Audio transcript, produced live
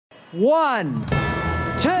1, 2, 3,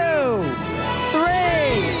 believe!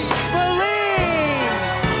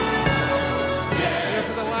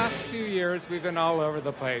 For the last few years, we've been all over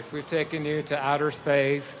the place. We've taken you to outer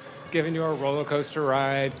space, given you a roller coaster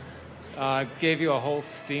ride, gave you a whole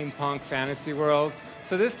steampunk fantasy world.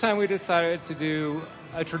 So this time we decided to do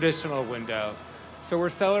a traditional window. So we're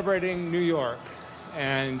celebrating New York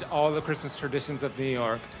and all the Christmas traditions of New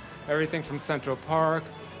York. Everything from Central Park,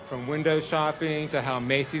 from window shopping to how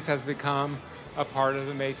Macy's has become a part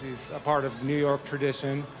of New York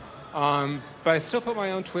tradition. But I still put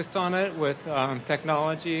my own twist on it with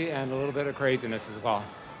technology and a little bit of craziness as well.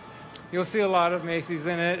 You'll see a lot of Macy's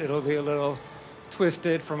in it. It'll be a little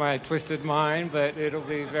twisted for my twisted mind, but it'll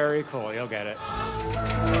be very cool. You'll get it.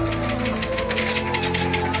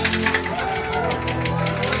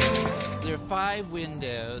 There are 5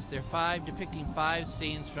 windows. There are 5 depicting 5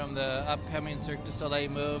 scenes from the upcoming Cirque du Soleil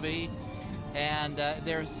movie. And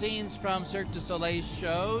there are scenes from Cirque du Soleil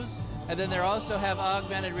shows, and then they also have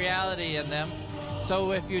augmented reality in them.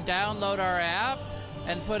 So if you download our app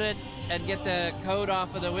and put it and get the code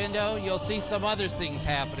off of the window, you'll see some other things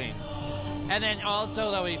happening. And then also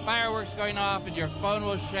there'll be fireworks going off and your phone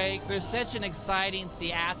will shake. There's such an exciting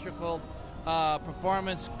theatrical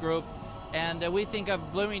performance group, and we think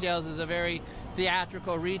of Bloomingdale's as a very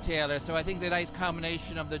theatrical retailer, so I think the nice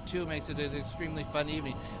combination of the two makes it an extremely fun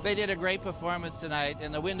evening. They did a great performance tonight,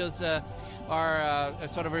 and the windows are a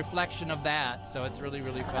sort of reflection of that, so it's really,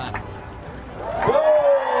 really fun.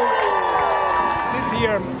 This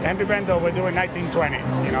year, Henry Bendel, we're doing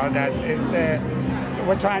 1920s. You know,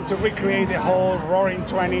 we're trying to recreate the whole Roaring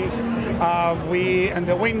 20s. And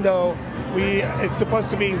the window, it's supposed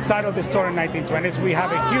to be inside of the store in 1920s. We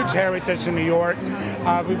have a huge heritage in New York.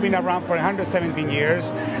 We've been around for 117 years,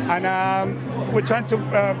 and we're trying to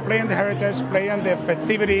play on the heritage, play on the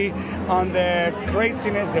festivity, on the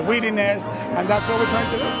craziness, the wittiness, and that's what we're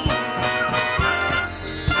trying to do.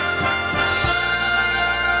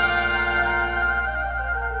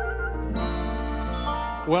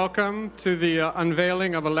 Welcome to the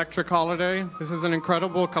unveiling of Electric Holiday. This is an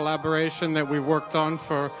incredible collaboration that we've worked on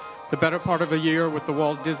for the better part of a year with the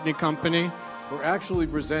Walt Disney Company. We're actually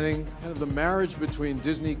presenting kind of the marriage between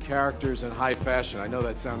Disney characters and high fashion. I know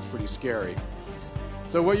that sounds pretty scary.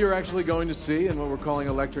 So what you're actually going to see and what we're calling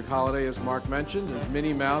Electric Holiday, as Mark mentioned, is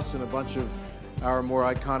Minnie Mouse and a bunch of our more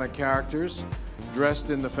iconic characters dressed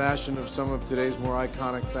in the fashion of some of today's more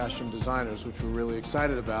iconic fashion designers, which we're really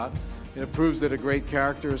excited about. And it proves that a great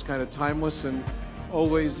character is kind of timeless and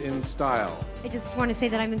always in style. I just want to say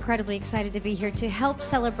that I'm incredibly excited to be here to help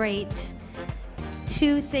celebrate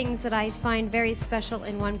 2 things that I find very special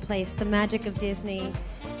in one place: the magic of Disney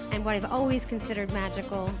and what I've always considered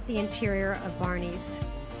magical, the interior of Barney's.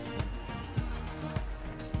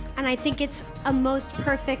 And I think it's a most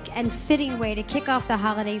perfect and fitting way to kick off the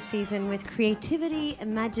holiday season with creativity,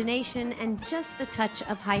 imagination, and just a touch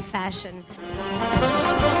of high fashion.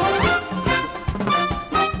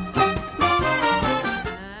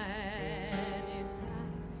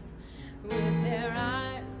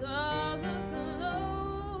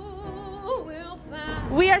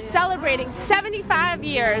 We are celebrating 75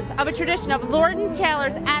 years of a tradition of Lord &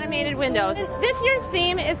 Taylor's animated windows. And this year's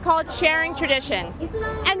theme is called Sharing Tradition.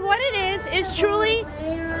 And what it is truly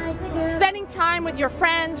spending time with your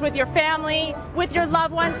friends, with your family, with your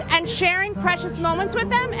loved ones, and sharing precious moments with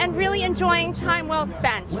them and really enjoying time well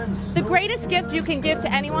spent. The greatest gift you can give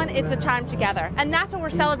to anyone is the time together. And that's what we're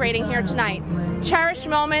celebrating here tonight. Cherished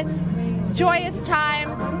moments, joyous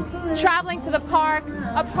times, traveling to the park,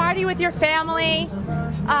 a party with your family,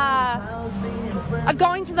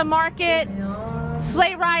 going to the market,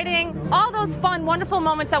 sleigh riding, all those fun, wonderful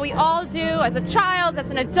moments that we all do as a child, as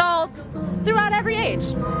an adult, throughout every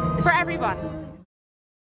age, for everyone.